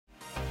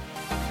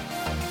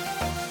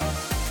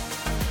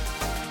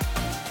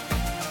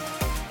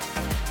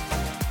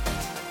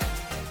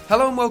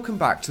Hello and welcome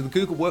back to the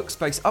Google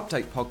Workspace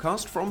Update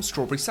podcast from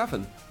Strawberry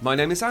 7. My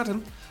name is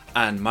Adam.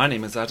 And my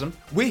name is Adam.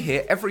 We're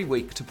here every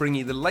week to bring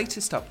you the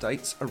latest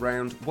updates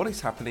around what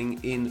is happening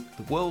in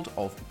the world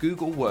of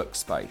Google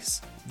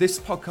Workspace. This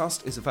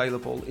podcast is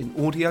available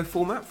in audio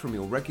format from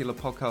your regular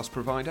podcast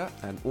provider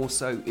and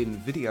also in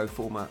video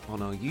format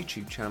on our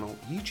YouTube channel,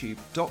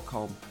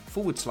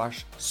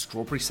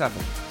 youtube.com/strawberry7.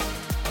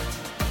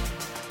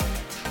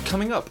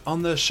 Coming up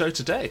on the show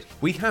today,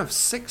 we have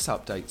 6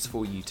 updates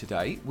for you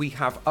today. We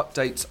have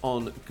updates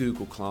on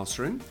Google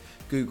Classroom,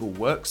 Google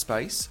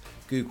Workspace,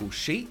 Google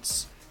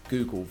Sheets,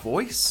 Google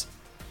Voice,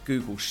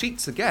 Google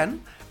Sheets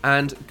again,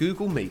 and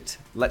Google Meet.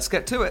 Let's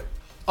get to it.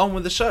 On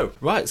with the show.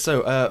 Right,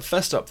 so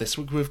first up this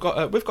week, we've got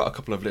a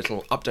couple of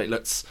little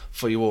updatelets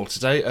for you all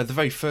today. The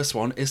very first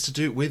one is to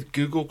do with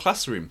Google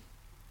Classroom.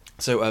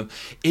 So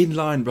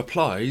inline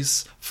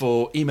replies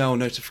for email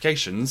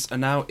notifications are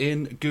now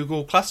in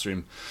Google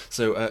Classroom.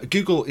 So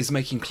Google is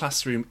making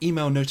Classroom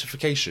email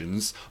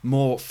notifications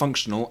more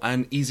functional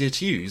and easier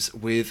to use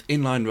with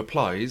inline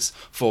replies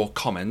for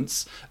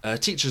comments.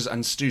 Teachers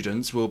and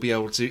students will be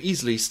able to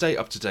easily stay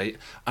up to date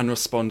and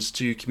respond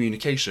to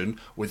communication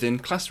within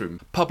Classroom.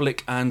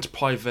 Public and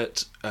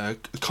private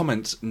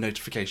comment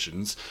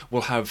notifications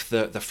will have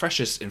the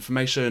freshest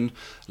information,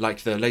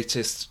 like the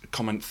latest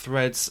comment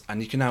threads,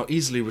 and you can now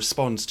easily respond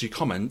to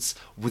comments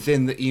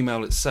within the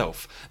email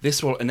itself.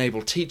 This will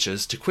enable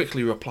teachers to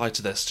quickly reply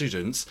to their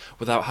students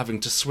without having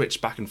to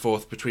switch back and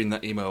forth between their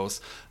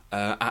emails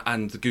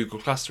and the Google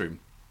Classroom.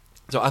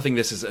 So I think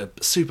this is a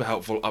super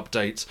helpful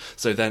update.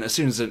 So then as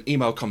soon as an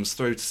email comes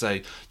through to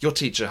say your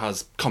teacher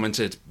has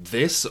commented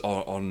this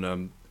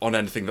on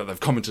anything that they've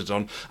commented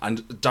on,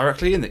 and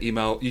directly in the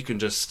email you can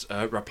just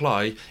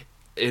reply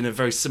in a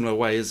very similar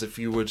way as if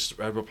you would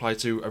reply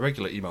to a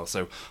regular email.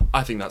 So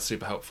I think that's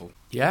super helpful.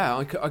 Yeah,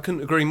 I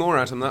couldn't agree more,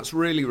 Adam. That's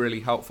really, really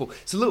helpful.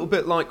 It's a little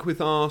bit like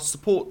with our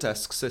support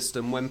desk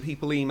system when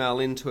people email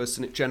into us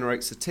and it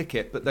generates a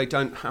ticket, but they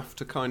don't have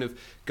to kind of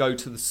go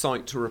to the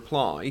site to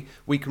reply.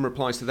 We can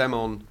reply to them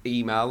on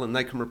email and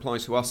they can reply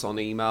to us on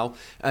email.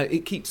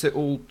 It keeps it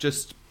all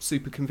just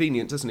super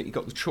convenient, doesn't it? You've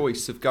got the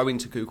choice of going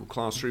to Google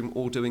Classroom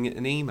or doing it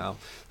in email.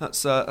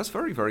 That's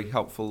very, very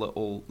helpful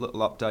little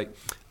update.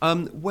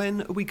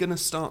 When are we going to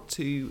start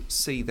to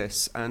see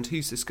this, and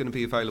who's this going to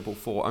be available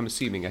for? I'm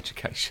assuming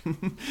education.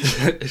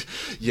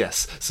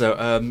 Yes, so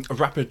a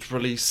rapid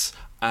release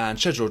and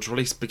scheduled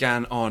release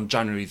began on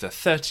January the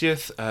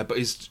 30th, but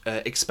is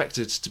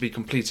expected to be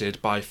completed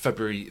by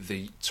February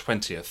the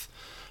 20th.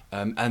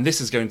 And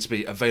this is going to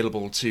be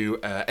available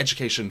to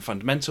Education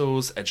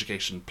Fundamentals,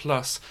 Education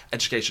Plus,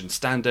 Education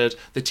Standard,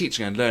 the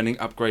Teaching and Learning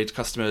Upgrade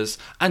customers,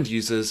 and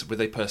users with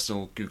a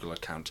personal Google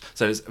account.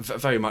 So it's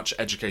very much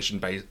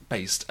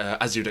education-based,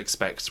 as you'd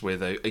expect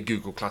with a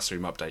Google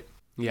Classroom update.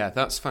 Yeah,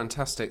 that's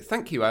fantastic.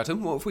 Thank you,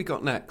 Adam. What have we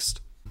got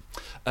next?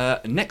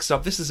 Next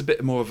up, this is a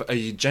bit more of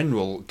a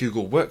general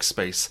Google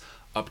Workspace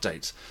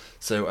update.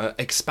 So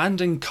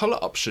expanding colour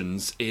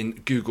options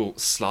in Google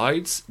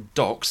Slides,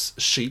 Docs,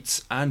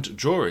 Sheets and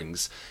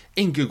Drawings.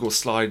 In Google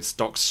Slides,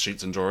 Docs,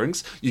 Sheets and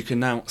Drawings, you can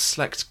now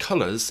select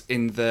colours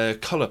in the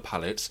Colour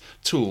Palette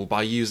tool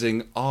by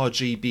using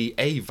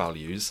RGBA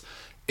values.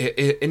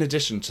 In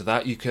addition to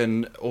that, you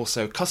can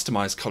also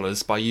customise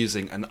colours by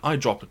using an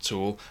eyedropper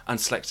tool and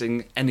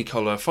selecting any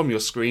colour from your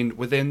screen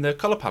within the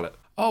colour palette.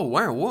 Oh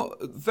wow,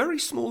 what a very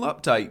small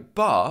update,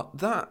 but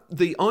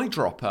the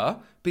eyedropper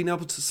being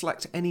able to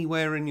select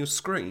anywhere in your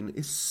screen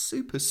is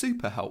super,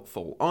 super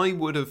helpful. I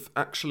would have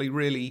actually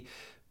really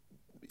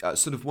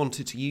sort of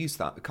wanted to use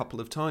that a couple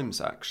of times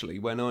actually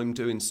when I'm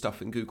doing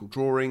stuff in Google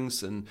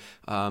Drawings and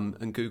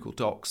Google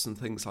Docs and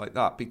things like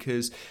that,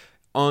 because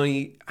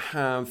I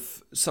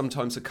have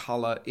sometimes a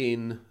colour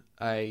in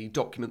a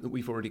document that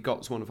we've already got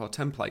as one of our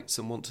templates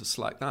and want to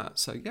select that.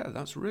 So yeah,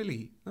 that's a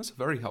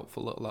very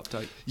helpful little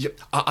update. Yeah,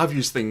 I've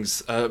used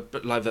things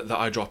like the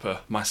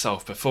eyedropper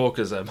myself before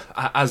because,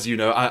 as you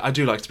know, I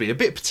do like to be a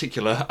bit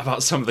particular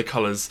about some of the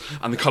colours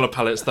and the colour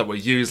palettes that we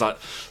use. Like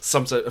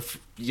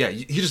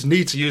you just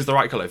need to use the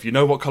right colour. If you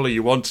know what colour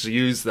you want to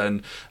use,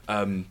 then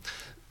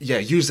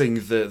using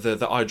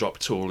the eyedrop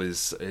tool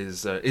is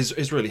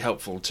really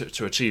helpful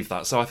to achieve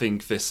that. So I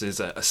think this is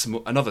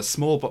another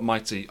small but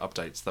mighty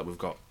update that we've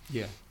got.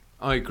 Yeah,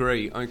 I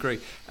agree.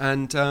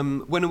 And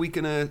when are we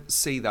going to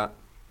see that?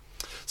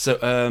 So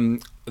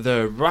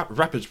the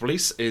rapid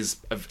release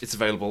it's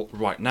available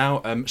right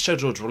now.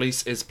 Scheduled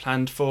release is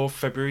planned for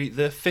February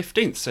the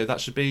 15th, so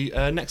that should be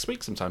next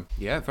week sometime.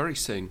 Yeah, very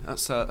soon.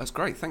 That's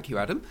great. Thank you,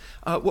 Adam.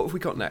 What have we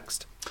got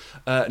next?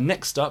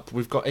 Next up,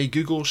 we've got a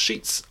Google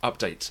Sheets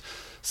update.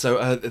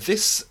 So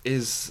this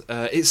is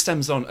it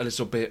stems on a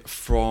little bit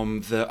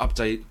from the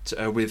update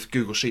with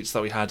Google Sheets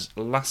that we had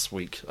last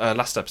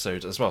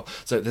episode as well.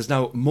 So there's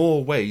now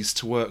more ways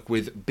to work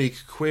with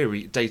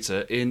BigQuery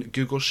data in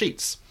Google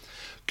Sheets.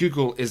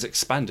 Google is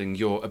expanding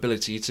your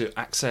ability to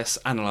access,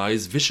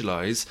 analyze,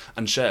 visualize,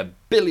 and share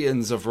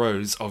billions of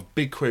rows of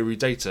BigQuery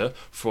data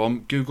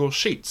from Google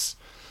Sheets.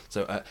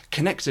 So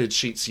connected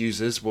Sheets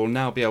users will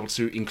now be able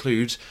to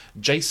include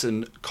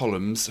JSON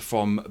columns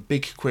from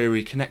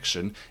BigQuery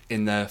connection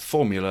in their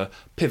formula,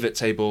 pivot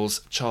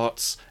tables,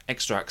 charts,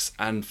 extracts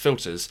and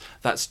filters.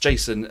 That's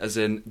JSON as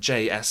in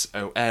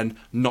JSON,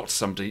 not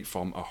somebody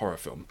from a horror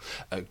film.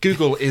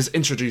 Google is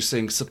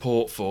introducing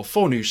support for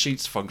 4 new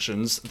Sheets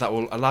functions that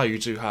will allow you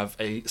to have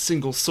a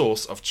single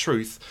source of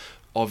truth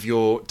of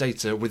your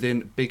data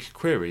within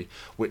BigQuery,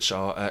 which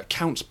are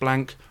count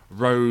blank,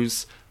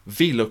 rows,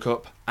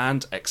 VLOOKUP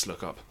and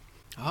XLOOKUP.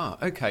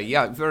 Okay,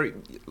 yeah, very,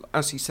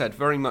 as you said,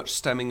 very much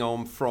stemming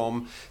on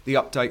from the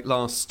update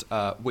last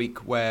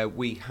week where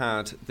we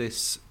had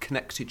this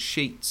connected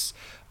Sheets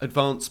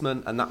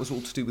advancement, and that was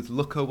all to do with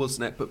Looker,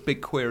 wasn't it? But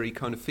BigQuery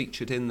kind of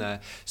featured in there.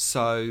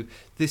 So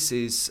this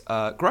is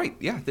great.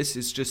 Yeah, this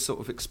is just sort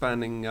of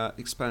expanding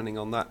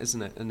on that,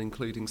 isn't it? And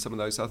including some of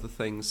those other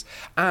things,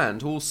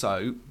 and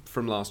also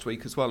from last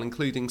week as well,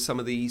 including some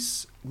of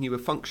these newer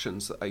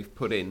functions that they've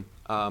put in.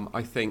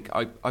 I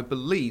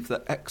believe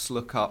that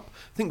XLOOKUP,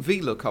 I think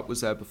VLOOKUP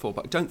was there before,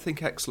 but I don't think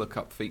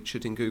XLOOKUP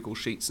featured in Google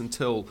Sheets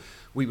until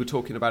we were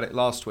talking about it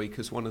last week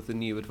as one of the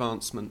new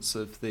advancements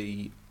of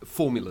the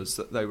formulas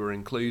that they were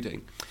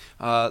including.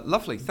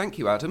 Lovely, thank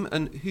you, Adam.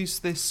 And who's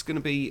this going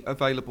to be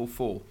available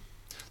for?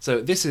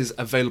 So this is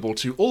available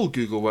to all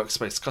Google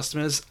Workspace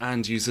customers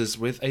and users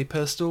with a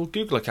personal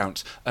Google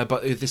account,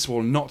 but this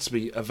will not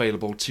be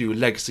available to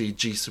legacy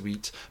G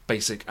Suite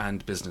Basic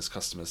and Business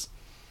customers.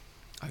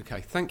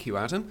 Okay, thank you,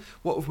 Adam.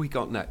 What have we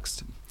got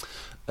next?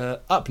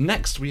 Up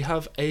next, we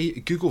have a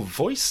Google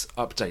Voice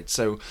update.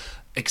 So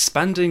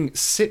expanding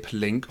SIP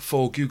link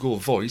for Google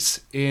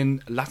Voice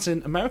in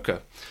Latin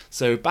America.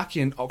 So back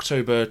in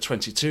October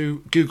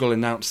 22, Google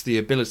announced the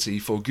ability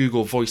for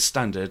Google Voice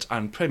Standard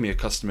and Premier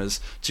customers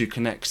to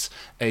connect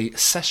a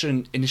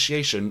session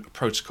initiation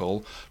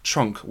protocol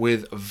trunk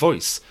with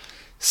voice.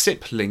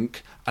 SIP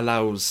link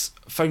allows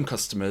phone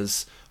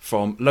customers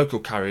from local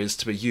carriers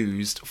to be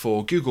used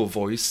for Google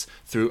Voice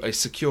through a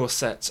secure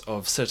set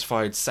of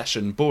certified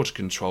session border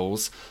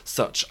controls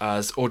such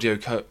as audio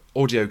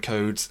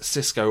codes,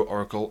 Cisco,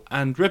 Oracle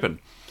and Ribbon.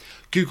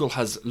 Google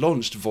has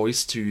launched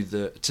Voice to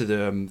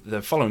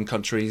the following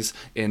countries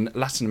in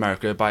Latin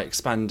America by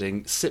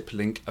expanding SIP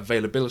link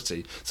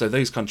availability. So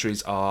those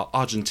countries are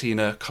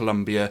Argentina,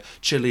 Colombia,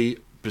 Chile,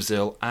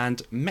 Brazil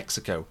and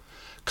Mexico.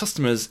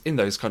 Customers in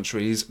those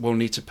countries will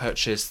need to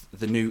purchase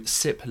the new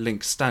SIP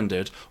Link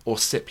Standard or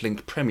SIP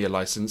Link Premier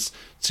license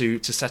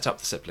to set up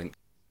the SIP Link.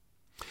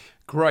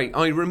 Great.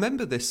 I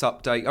remember this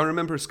update. I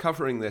remember us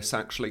covering this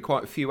actually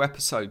quite a few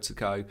episodes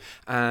ago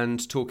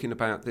and talking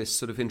about this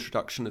sort of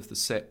introduction of the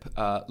SIP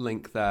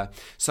link there.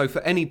 So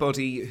for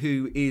anybody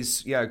who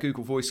is a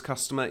Google Voice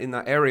customer in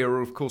that area, or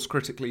of course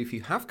critically if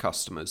you have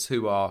customers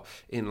who are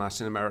in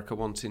Latin America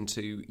wanting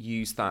to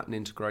use that and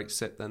integrate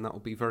SIP, then that will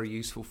be very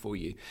useful for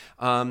you.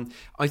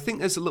 I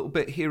think there's a little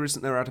bit here,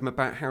 isn't there, Adam,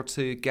 about how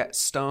to get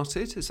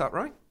started. Is that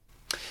right?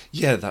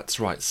 Yeah, that's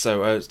right.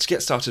 So to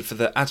get started for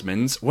the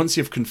admins, once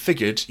you've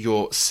configured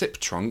your SIP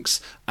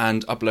trunks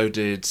and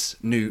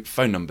uploaded new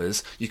phone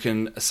numbers, you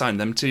can assign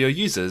them to your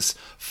users,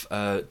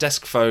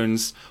 desk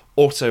phones,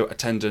 auto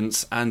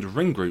attendants and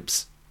ring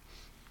groups.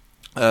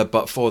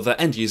 But for the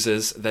end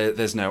users,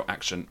 there's no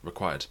action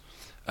required.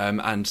 And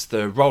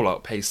the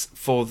rollout pace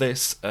for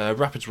this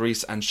rapid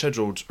release and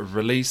scheduled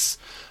release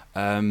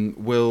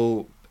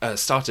will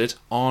started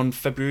on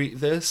February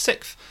the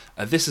 6th.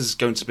 This is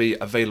going to be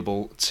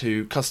available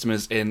to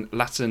customers in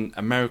Latin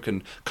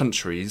American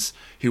countries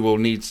who will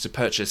need to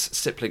purchase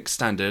SIP Link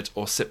Standard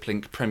or SIP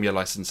Link Premier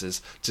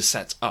licenses to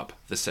set up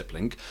the SIP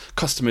Link.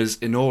 Customers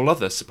in all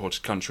other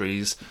supported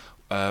countries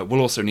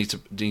will also need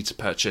to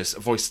purchase a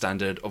Voice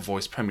Standard or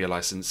Voice Premier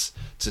license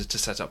to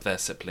set up their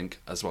SIP Link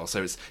as well.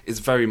 So it's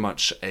very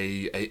much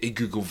a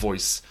Google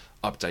Voice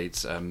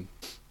update.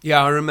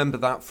 Yeah, I remember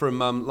that from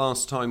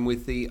last time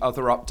with the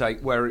other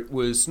update where it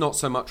was not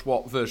so much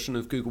what version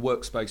of Google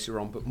Workspace you're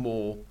on, but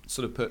more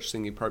sort of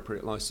purchasing the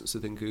appropriate license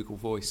within Google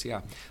Voice.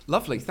 Yeah,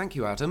 lovely. Thank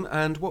you, Adam.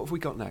 And what have we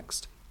got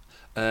next?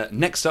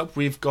 Next up,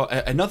 we've got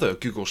another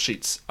Google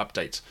Sheets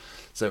update.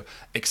 So,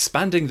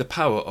 expanding the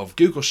power of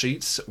Google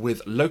Sheets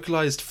with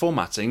localized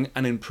formatting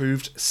and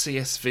improved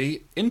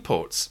CSV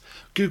imports.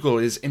 Google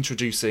is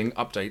introducing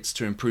updates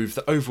to improve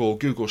the overall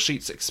Google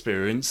Sheets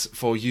experience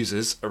for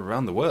users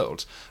around the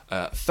world.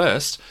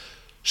 First,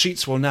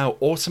 Sheets will now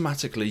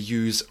automatically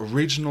use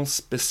regional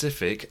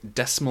specific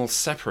decimal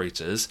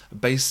separators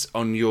based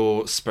on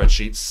your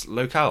spreadsheet's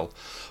locale.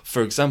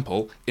 For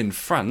example, in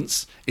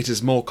France, it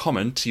is more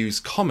common to use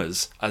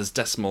commas as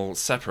decimal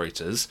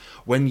separators.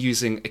 When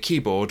using a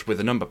keyboard with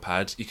a number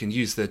pad, you can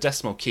use the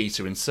decimal key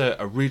to insert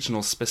a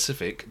regional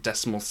specific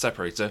decimal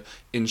separator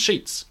in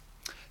Sheets.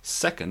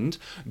 Second,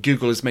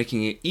 Google is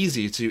making it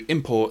easier to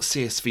import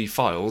CSV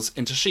files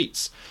into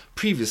Sheets.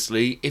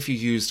 Previously, if you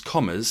used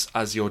commas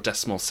as your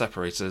decimal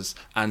separators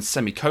and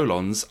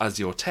semicolons as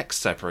your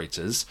text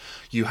separators,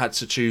 you had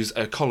to choose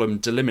a column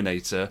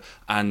delimiter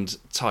and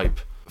type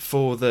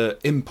for the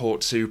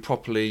import to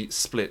properly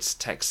split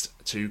text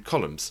to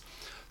columns.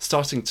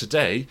 starting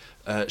today,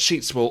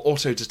 Sheets will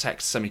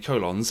auto-detect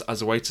semicolons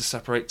as a way to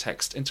separate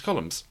text into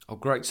columns. Oh,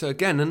 great. So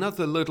again,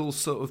 another little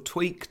sort of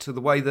tweak to the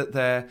way that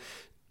they're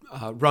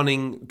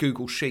running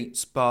Google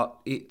Sheets, but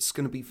it's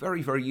going to be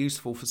very, very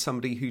useful for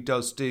somebody who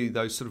does do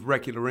those sort of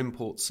regular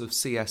imports of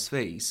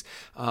CSVs,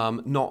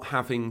 not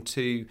having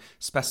to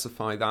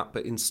specify that,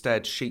 but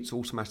instead Sheets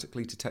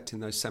automatically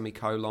detecting those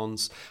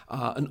semicolons.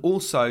 And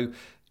also,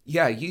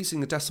 using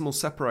the decimal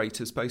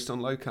separators based on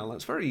locale.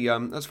 That's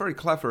very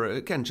clever.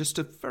 Again, just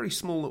a very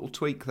small little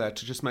tweak there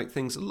to just make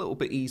things a little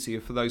bit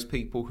easier for those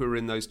people who are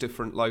in those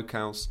different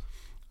locales.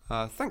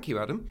 Thank you,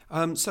 Adam.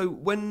 So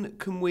when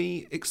can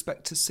we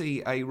expect to see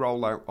a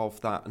rollout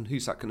of that, and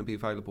who's that going to be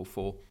available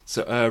for?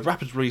 So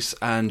rapid release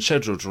and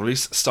scheduled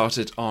release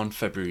started on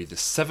February the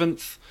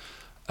 7th.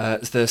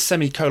 The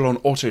semicolon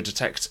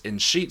auto-detect in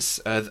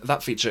Sheets,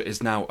 that feature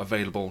is now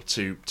available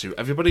to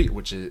everybody,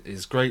 which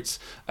is great.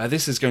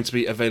 This is going to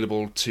be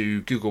available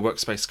to Google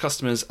Workspace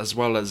customers as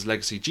well as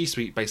legacy G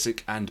Suite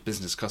Basic and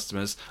Business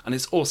customers, and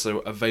it's also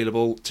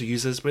available to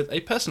users with a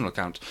personal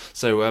account.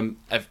 So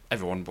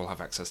everyone will have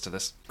access to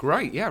this.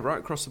 Great, yeah, right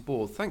across the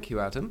board. Thank you,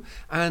 Adam.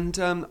 And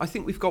I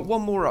think we've got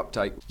one more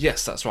update.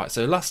 Yes, that's right.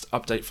 So last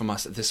update from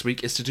us this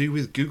week is to do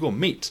with Google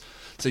Meet.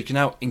 So you can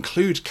now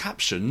include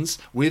captions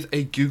with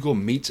a Google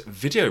Meet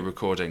video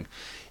recording.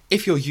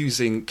 If you're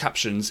using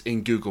captions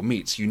in Google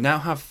Meet, you now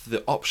have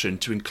the option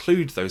to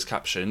include those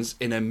captions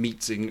in a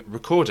meeting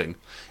recording.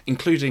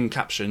 Including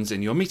captions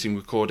in your meeting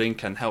recording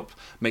can help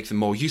make them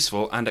more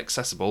useful and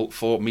accessible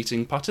for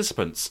meeting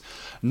participants.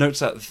 Note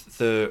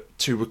that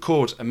to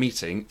record a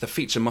meeting, the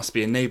feature must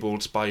be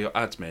enabled by your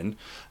admin,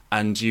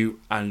 and you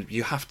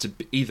have to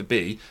either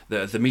be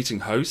the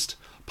meeting host,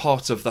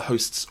 part of the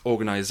host's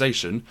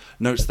organisation.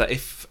 Note that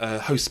if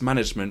host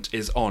management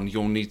is on,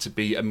 you'll need to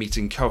be a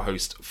meeting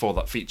co-host for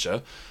that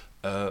feature,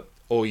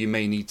 or you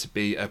may need to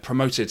be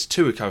promoted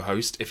to a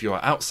co-host if you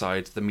are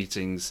outside the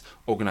meeting's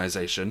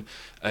organisation.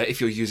 If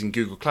you're using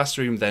Google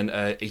Classroom, then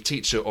a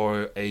teacher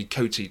or a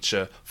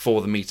co-teacher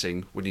for the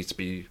meeting would need to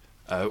be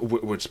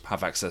would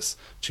have access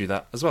to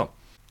that as well.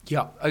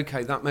 Yeah,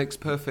 okay, that makes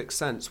perfect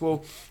sense.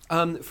 Well,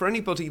 for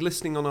anybody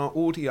listening on our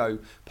audio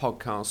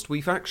podcast,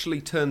 we've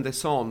actually turned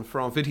this on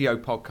for our video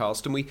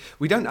podcast, and we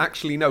don't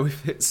actually know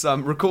if it's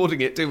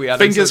recording it, do we,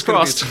 Adam? Fingers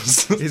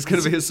crossed. It's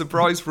going to be a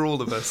surprise for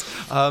all of us.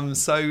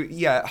 So,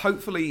 yeah,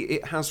 hopefully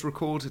it has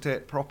recorded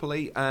it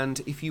properly,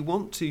 and if you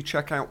want to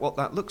check out what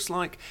that looks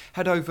like,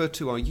 head over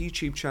to our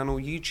YouTube channel,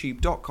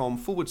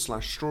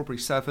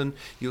 youtube.com/strawberry7.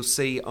 You'll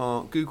see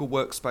our Google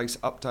Workspace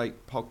Update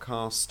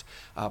podcast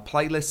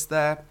playlist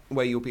there,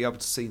 where you'll be able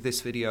to see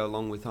this video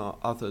along with our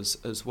others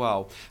as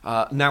well.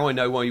 Now I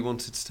know why you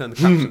wanted to turn the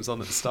captions on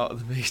at the start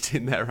of the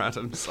meeting there,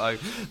 Adam. So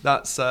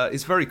that's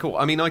it's very cool.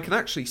 I mean, I can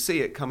actually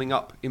see it coming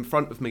up in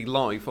front of me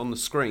live on the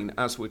screen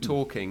as we're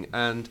talking,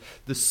 and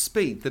the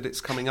speed that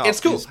it's coming up. It's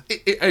cool.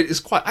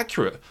 It's quite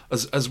accurate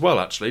as well,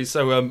 actually.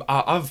 So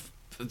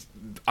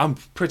I'm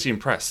pretty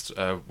impressed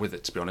with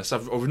it, to be honest.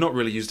 I've not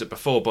really used it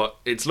before, but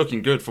it's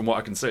looking good from what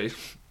I can see.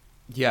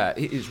 Yeah,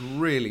 it is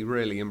really,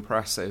 really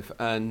impressive.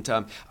 And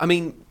I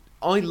mean,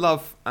 I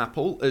love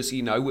Apple, as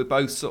you know. We're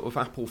both sort of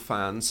Apple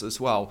fans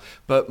as well.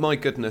 But my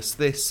goodness,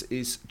 this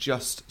is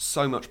just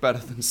so much better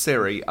than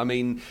Siri. I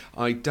mean,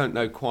 I don't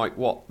know quite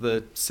what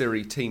the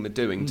Siri team are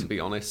doing, to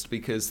be honest,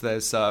 because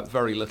there's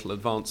very little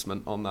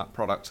advancement on that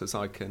product, as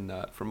I can,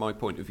 from my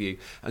point of view.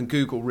 And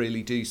Google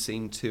really do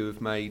seem to have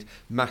made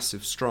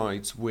massive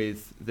strides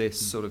with this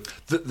sort of...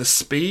 The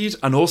speed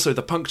and also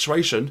the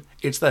punctuation,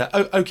 it's there.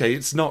 Oh, okay,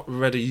 it's not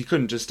ready. You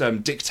couldn't just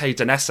dictate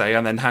an essay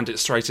and then hand it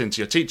straight into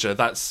your teacher.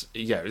 That's,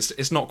 it's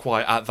not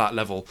quite at that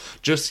level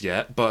just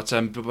yet, but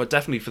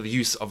definitely for the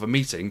use of a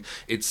meeting,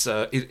 it's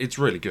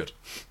really good.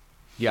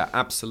 Yeah,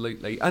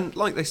 absolutely. And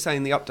like they say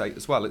in the update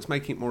as well, it's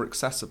making it more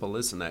accessible,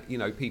 isn't it? You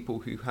know, people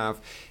who have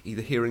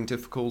either hearing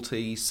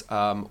difficulties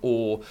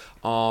or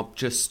are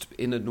just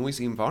in a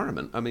noisy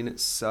environment. I mean,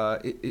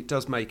 it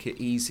does make it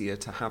easier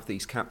to have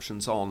these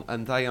captions on,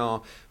 and they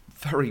are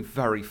very,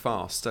 very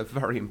fast. They're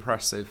very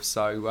impressive.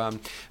 So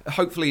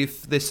hopefully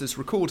if this is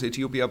recorded,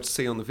 you'll be able to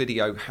see on the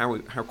video how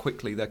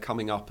quickly they're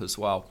coming up as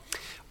well.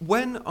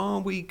 When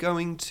are we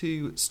going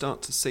to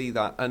start to see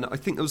that? And I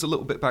think there was a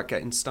little bit about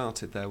getting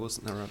started there,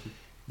 wasn't there, Adam?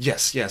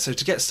 Yes, yeah. So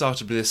to get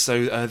started with this,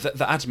 the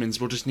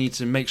admins will just need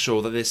to make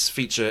sure that this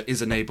feature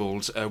is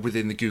enabled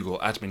within the Google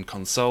Admin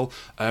Console.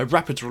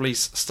 Rapid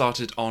release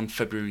started on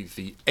February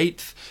the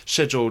 8th.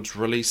 Scheduled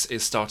release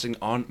is starting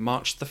on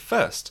March the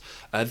 1st.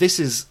 This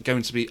is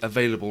going to be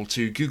available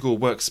to Google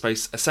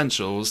Workspace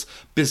Essentials,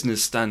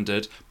 Business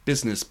Standard,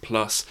 Business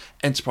Plus,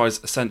 Enterprise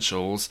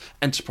Essentials,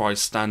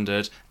 Enterprise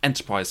Standard,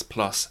 Enterprise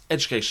Plus,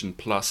 Education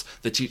Plus,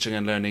 the Teaching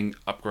and Learning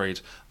upgrade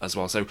as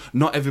well. So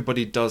not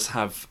everybody does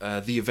have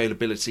the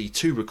availability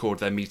to record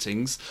their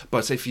meetings,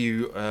 but if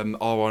you are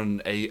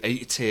on a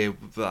tier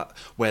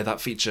where that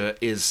feature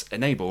is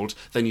enabled,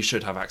 then you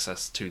should have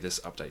access to this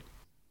update.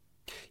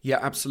 Yeah,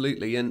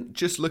 absolutely. And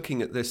just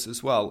looking at this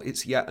as well,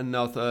 it's yet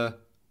another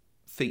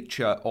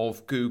feature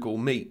of Google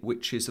Meet,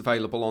 which is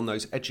available on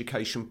those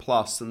Education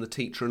Plus and the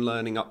Teacher and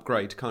Learning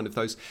Upgrade, kind of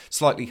those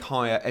slightly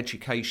higher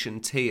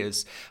education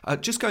tiers.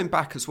 Just going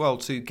back as well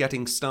to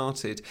getting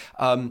started,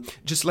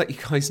 just to let you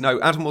guys know,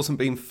 Adam wasn't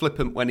being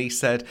flippant when he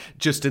said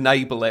just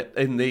enable it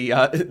in the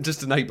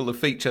just enable the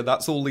feature.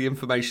 That's all the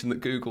information that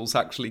Google's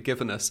actually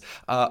given us.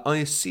 I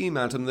assume,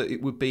 Adam, that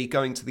it would be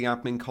going to the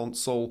admin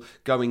console,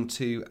 going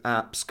to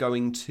apps,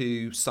 going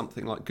to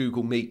something like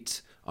Google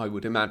Meet, I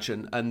would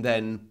imagine, and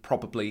then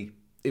probably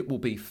it will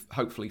be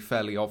hopefully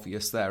fairly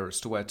obvious there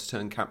as to where to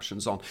turn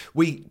captions on.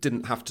 We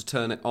didn't have to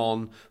turn it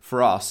on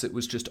for us. It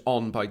was just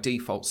on by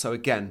default. So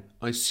again,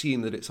 I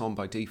assume that it's on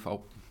by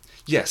default.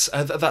 Yes,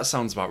 that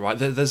sounds about right.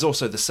 There's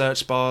also the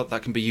search bar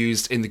that can be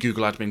used in the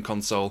Google Admin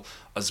Console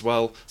as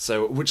well,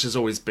 so which has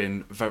always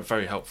been very,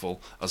 very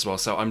helpful as well.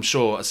 So I'm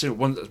sure as soon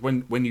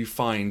when you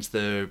find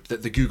the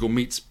Google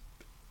Meet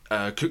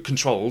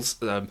controls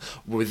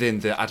within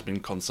the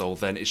admin console,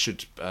 then it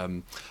should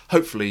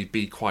hopefully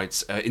be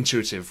quite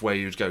intuitive where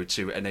you'd go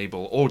to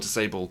enable or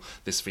disable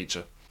this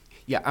feature.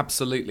 Yeah,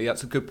 absolutely.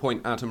 That's a good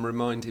point, Adam,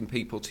 reminding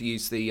people to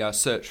use the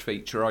search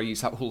feature. I use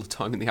that all the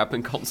time in the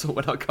admin console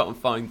when I can't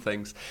find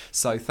things.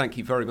 So thank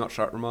you very much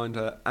for that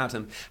reminder,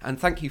 Adam. And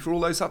thank you for all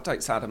those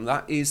updates, Adam.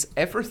 That is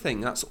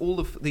everything. That's all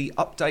of the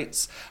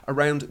updates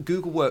around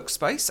Google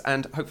Workspace,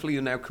 and hopefully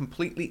you're now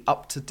completely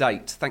up to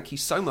date. Thank you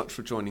so much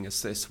for joining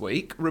us this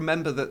week.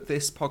 Remember that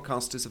this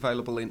podcast is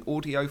available in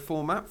audio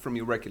format from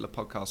your regular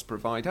podcast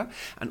provider,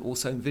 and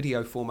also in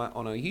video format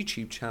on our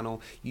YouTube channel,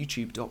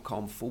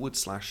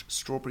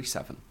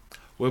 youtube.com/strawberry7.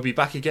 We'll be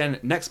back again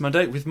next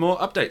Monday with more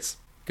updates.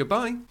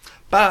 Goodbye.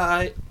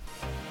 Bye.